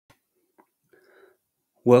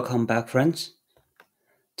Welcome back, friends.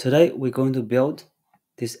 Today we're going to build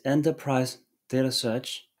this enterprise data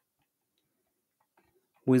search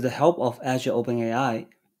with the help of Azure OpenAI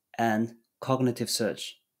and cognitive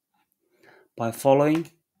search by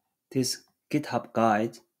following this GitHub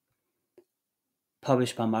guide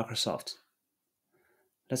published by Microsoft.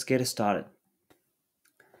 Let's get it started.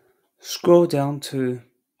 Scroll down to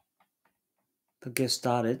the Get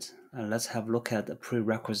Started and let's have a look at the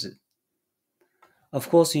prerequisite. Of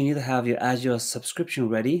course, you need to have your Azure subscription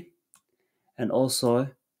ready and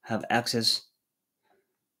also have access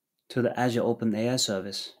to the Azure OpenAI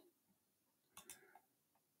service.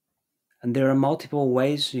 And there are multiple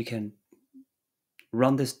ways you can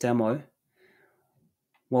run this demo.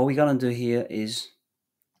 What we're gonna do here is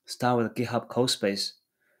start with GitHub Codespace,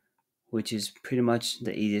 which is pretty much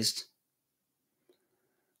the easiest,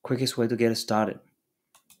 quickest way to get it started.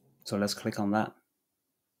 So let's click on that.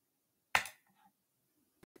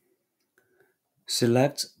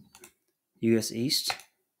 Select US East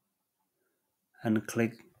and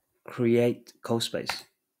click Create Codespace.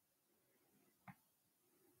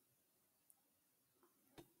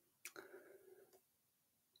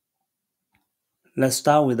 Let's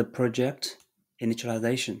start with the project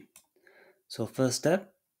initialization. So first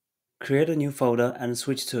step, create a new folder and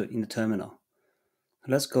switch to it in the terminal.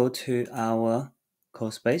 Let's go to our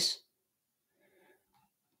Codespace.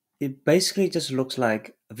 It basically just looks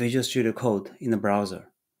like Visual Studio Code in the browser,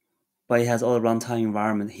 but it has all the runtime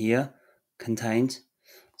environment here contained,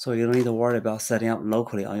 so you don't need to worry about setting up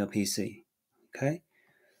locally on your PC. Okay,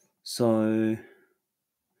 so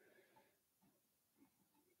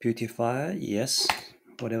Beautifier, yes,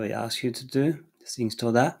 whatever it asks you to do, just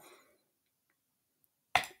install that.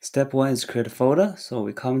 Step one is create a folder, so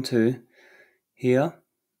we come to here,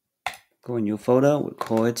 go in new folder, we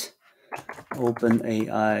call it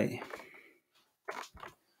OpenAI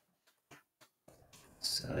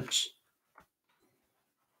search.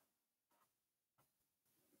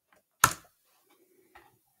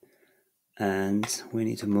 And we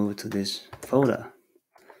need to move to this folder.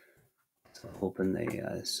 So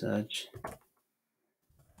OpenAI search.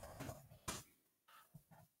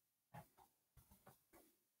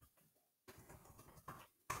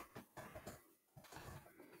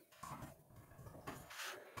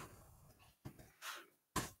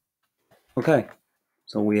 Okay,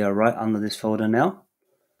 so we are right under this folder now.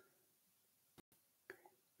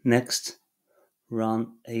 Next,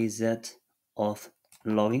 run az auth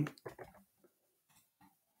logging.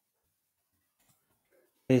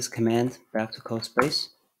 This command back to Codespace,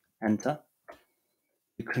 enter.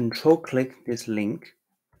 You control click this link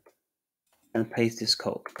and paste this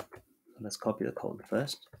code. So let's copy the code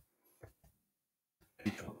first.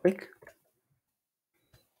 Control click,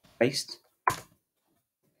 paste.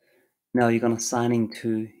 Now you're gonna sign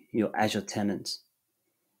into your Azure tenant.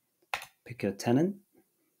 Pick your tenant,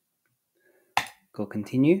 go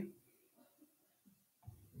continue.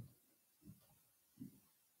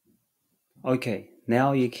 Okay,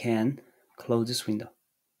 now you can close this window.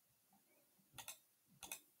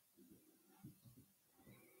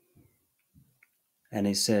 And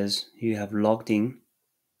it says you have logged in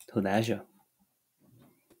to the Azure.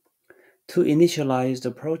 To initialize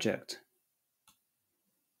the project,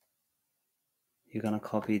 you're gonna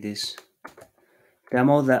copy this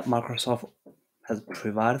demo that Microsoft has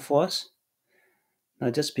provided for us. Now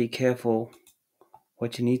just be careful.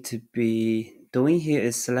 What you need to be doing here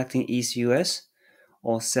is selecting East US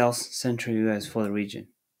or South Central US for the region.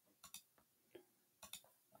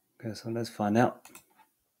 Okay, so let's find out.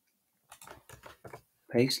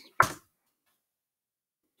 Paste.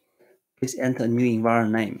 Please enter a new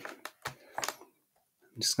environment name.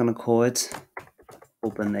 I'm just gonna call it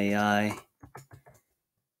OpenAI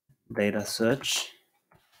Data Search.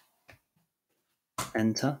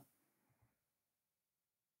 Enter.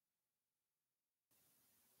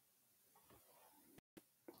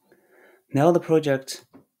 Now the project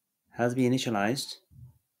has been initialized.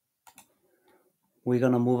 We're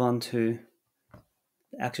gonna move on to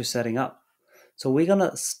the actual setting up. So we're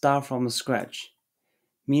gonna start from scratch,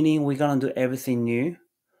 meaning we're gonna do everything new.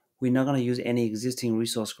 We're not gonna use any existing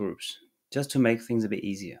resource groups, just to make things a bit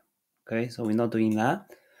easier. Okay, so we're not doing that.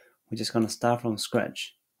 We're just gonna start from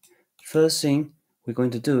scratch. First thing we're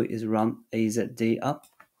going to do is run azd up,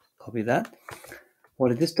 copy that.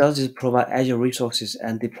 What this does is provide Azure resources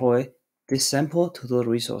and deploy this sample to those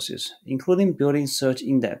resources, including building search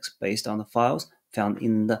index based on the files found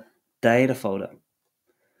in the data folder.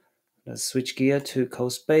 Let's switch gear to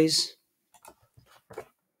Codespace.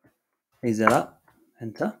 Az up,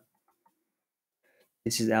 enter.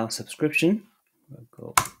 This is our subscription. We'll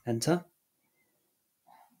go enter.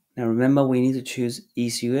 Now remember, we need to choose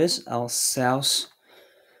East US or South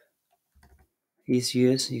East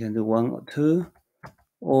US. You can do 1 or 2,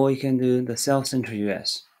 or you can do the South Central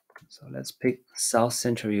US. So let's pick South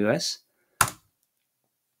Central US.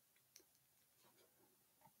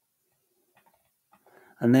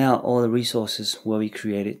 And now all the resources will be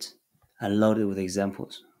created and loaded with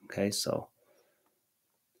examples. Okay, so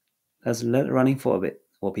let's let it running for a bit.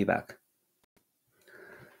 We'll be back.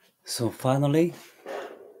 So finally,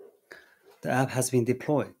 the app has been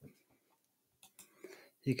deployed.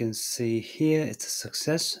 You can see here it's a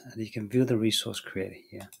success, and you can view the resource created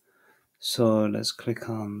here. So let's click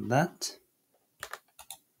on that.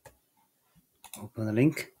 Open the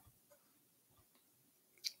link.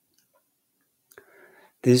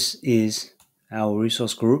 This is our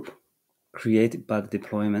resource group created by the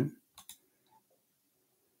deployment.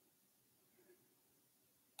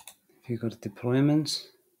 If you go to deployments,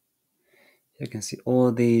 you can see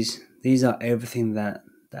all these. These are everything that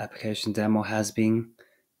the application demo has been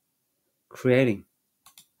creating.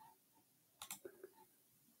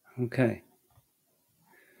 Okay.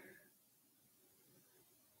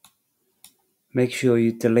 Make sure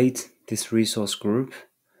you delete this resource group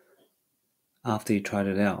after you tried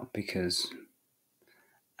it out, because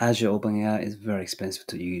Azure OpenAI is very expensive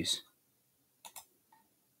to use.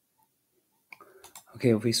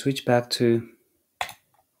 Okay, if we switch back to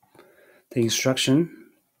the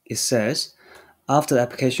instruction, it says, after the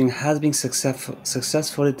application has been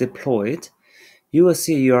successfully deployed, you will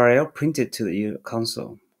see a URL printed to the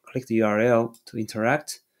console. Click the URL to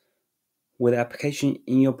interact with the application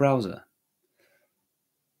in your browser.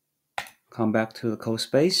 Come back to the code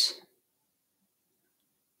space.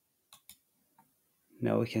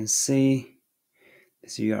 Now we can see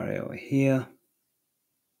this URL here.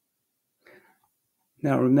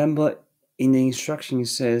 Now remember, in the instruction it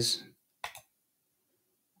says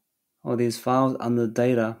all these files under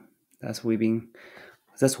data. That's what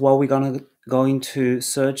we're going to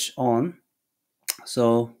search on.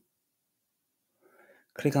 So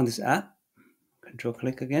click on this app. Control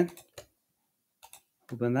click again.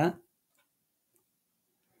 Open that.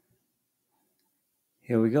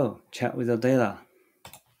 Here we go. Chat with the data.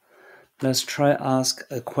 Let's try ask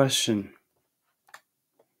a question.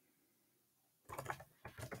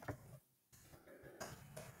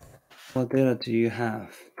 What data do you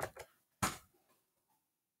have?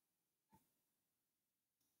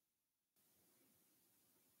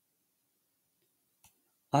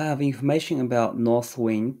 I have information about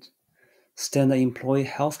Northwind standard employee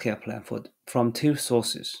healthcare plan from 2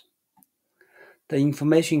 sources. The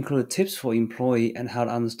information includes tips for employee and how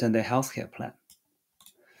to understand their healthcare plan.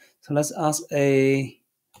 So let's ask a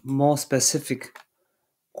more specific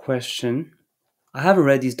question. I haven't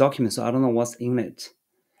read these documents, so I don't know what's in it.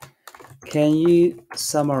 Can you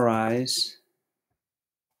summarize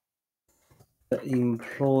the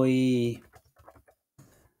employee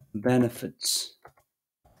benefits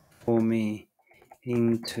for me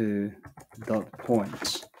into dot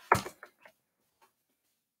points?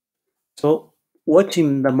 So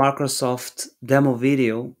watching the Microsoft demo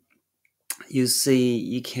video, you see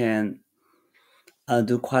you can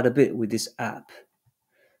do quite a bit with this app.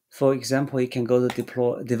 For example, you can go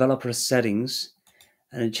to developer settings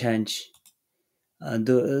and change,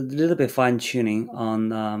 do a little bit fine tuning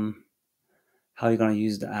on how you're going to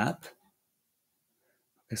use the app.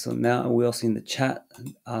 Okay, so now we also in the chat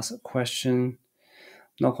and ask a question.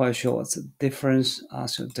 Not quite sure what's the difference.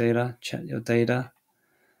 Ask your data, chat your data.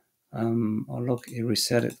 Oh look, it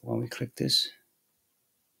reset it when we click this.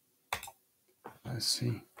 Let's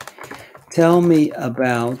see. Tell me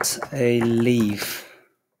about a leaf.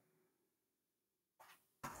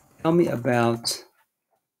 Tell me about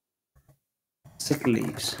sick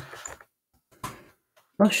leaves.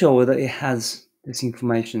 Not sure whether it has this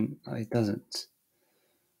information or it doesn't.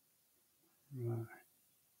 Right.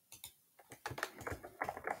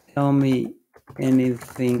 Tell me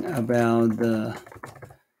anything about the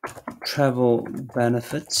travel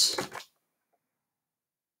benefits.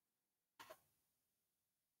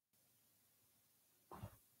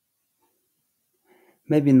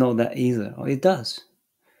 Maybe not that either. Oh, it does.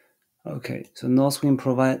 Okay, so Northwind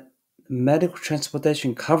provide medical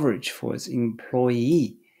transportation coverage for its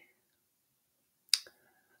employee.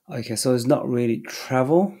 Okay, so it's not really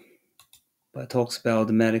travel, but it talks about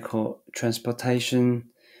the medical transportation,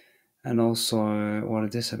 and also what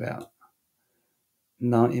is this about?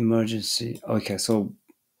 Non-emergency. Okay, so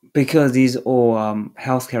because these are all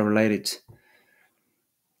healthcare related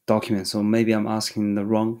documents, so maybe I'm asking the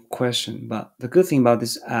wrong question. But the good thing about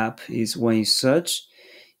this app is when you search,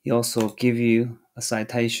 it also give you a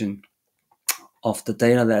citation of the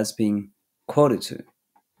data that's being quoted to.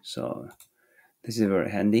 So this is very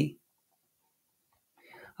handy.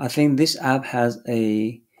 I think this app has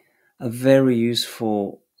a very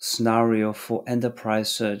useful scenario for enterprise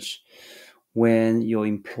search when your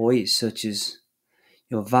employee searches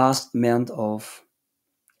your vast amount of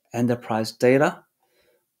enterprise data,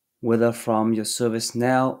 whether from your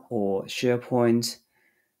ServiceNow or SharePoint.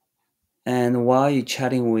 And while you're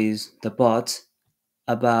chatting with the bot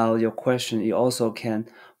about your question, it also can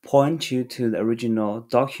point you to the original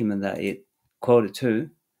document that it quoted to.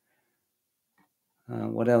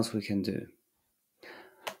 What else we can do?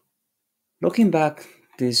 Looking back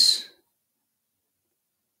this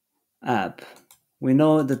app, we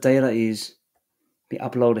know the data is being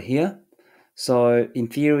uploaded here. So in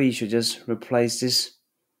theory, you should just replace this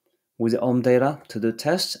with your own data to the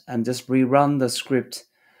test and just rerun the script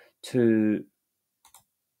to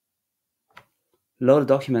load the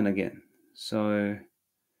document again. So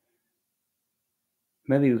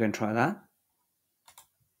maybe we can try that.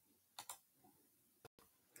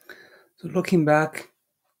 So looking back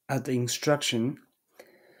at the instruction,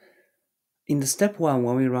 in the step 1,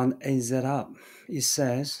 when we run AZ up, it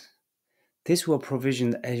says this will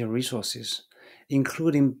provision the Azure resources,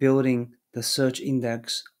 including building the search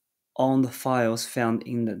index on the files found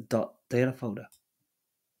in the .data folder.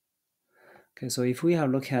 Okay, so if we have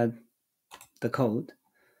a look at the code,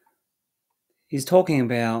 it's talking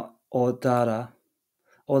about all data,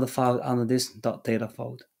 all the files under this .data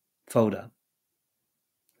folder.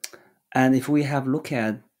 And if we have a look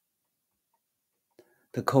at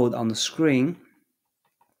the code on the screen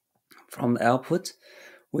from the output,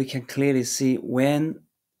 we can clearly see when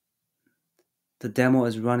the demo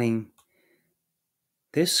is running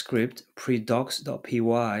this script,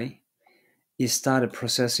 pre-docs.py, it started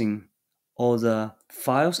processing all the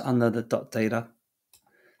files under the .data.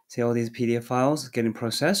 See all these PDF files getting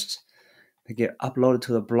processed. They get uploaded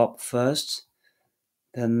to the blob first.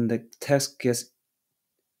 Then the text gets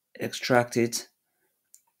extracted,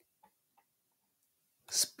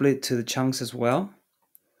 split to the chunks as well,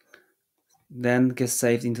 then gets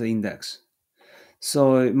saved into the index.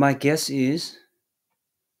 So my guess is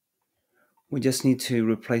we just need to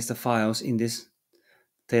replace the files in this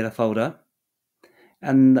data folder.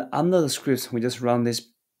 And under the scripts, we just run this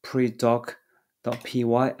pre-doc.py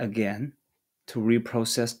again to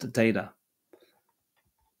reprocess the data.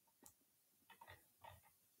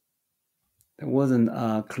 There wasn't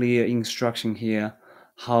a clear instruction here.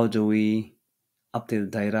 How do we update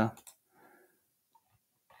the data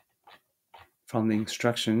from the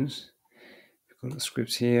instructions? Go to the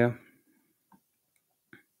scripts here.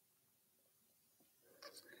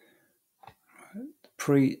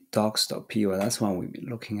 Pre-docs.py, that's what we've been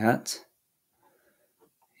looking at.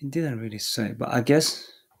 It didn't really say, but I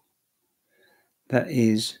guess that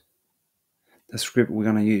is the script we're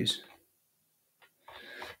going to use.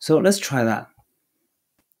 So let's try that.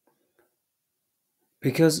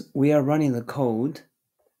 Because we are running the code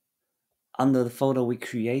under the folder we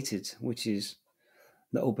created, which is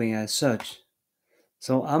the OpenAI search.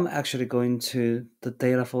 So I'm actually going to the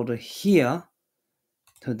data folder here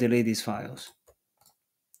to delete these files.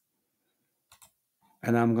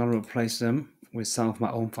 And I'm going to replace them with some of my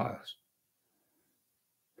own files.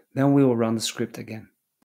 Then we will run the script again.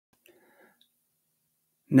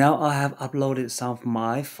 Now I have uploaded some of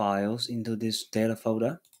my files into this data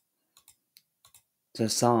folder.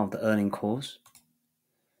 Just some of the earning calls.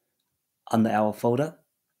 Under our folder,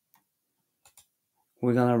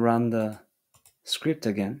 we're going to run the script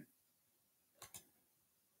again.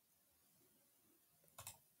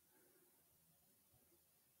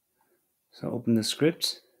 So open the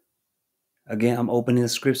script. Again, I'm opening the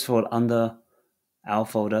scripts folder under our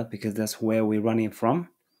folder because that's where we're running from.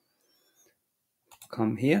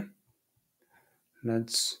 Come here.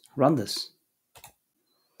 Let's run this.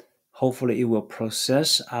 Hopefully it will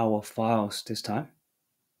process our files this time.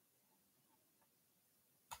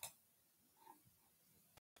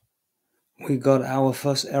 We got our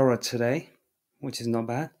first error today, which is not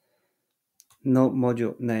bad. No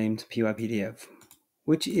module named pypdf,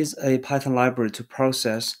 which is a Python library to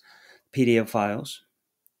process PDF files.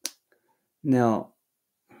 Now,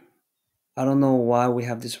 I don't know why we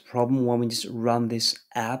have this problem when we just run this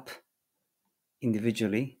app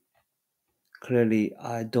individually. Clearly,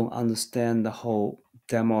 I don't understand the whole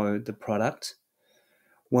demo of the product.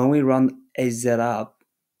 When we run AZ up,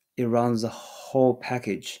 it runs the whole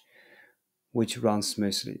package, which runs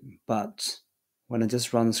smoothly. But when I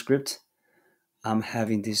just run the script, I'm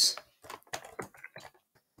having this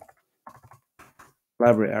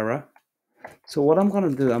library error. So what I'm going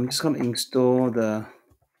to do, I'm just going to install the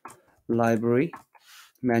library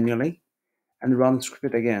manually and run the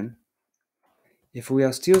script again. If we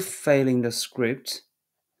are still failing the script,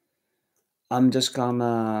 I'm just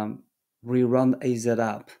gonna rerun the AZ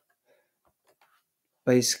app.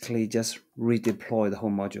 Basically just redeploy the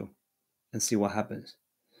whole module and see what happens.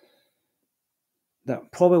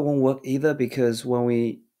 That probably won't work either, because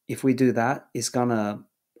if we do that, it's gonna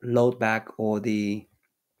load back all the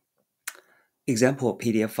example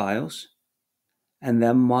PDF files, and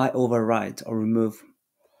then might overwrite or remove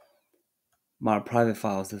my private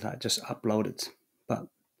files that I just uploaded. But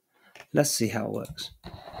let's see how it works.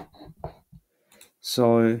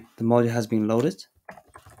 So the module has been loaded.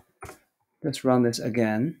 Let's run this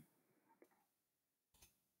again.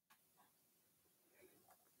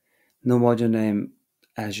 No module name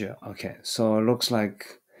Azure. Okay, so it looks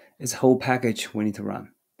like it's a whole package we need to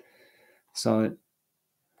run. So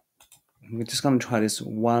we're just gonna try this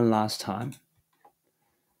one last time,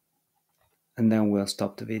 and then we'll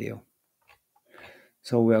stop the video.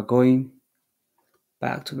 So we are going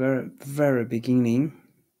back to the very beginning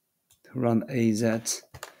to run AZ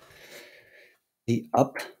the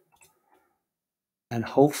up, and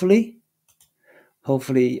hopefully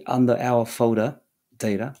under our folder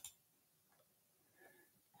data.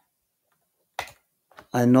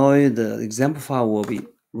 I know the example file will be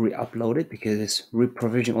re-uploaded because it's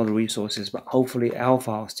re-provisioning all the resources, but hopefully our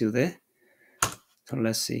file is still there. So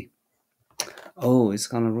let's see. Oh, it's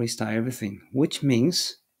gonna restart everything, which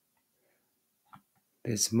means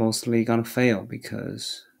it's mostly gonna fail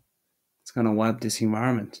because it's gonna wipe this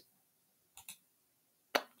environment.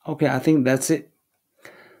 Okay, I think that's it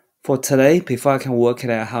for today. Before I can work it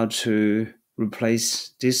out how to replace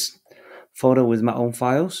this folder with my own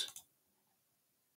files,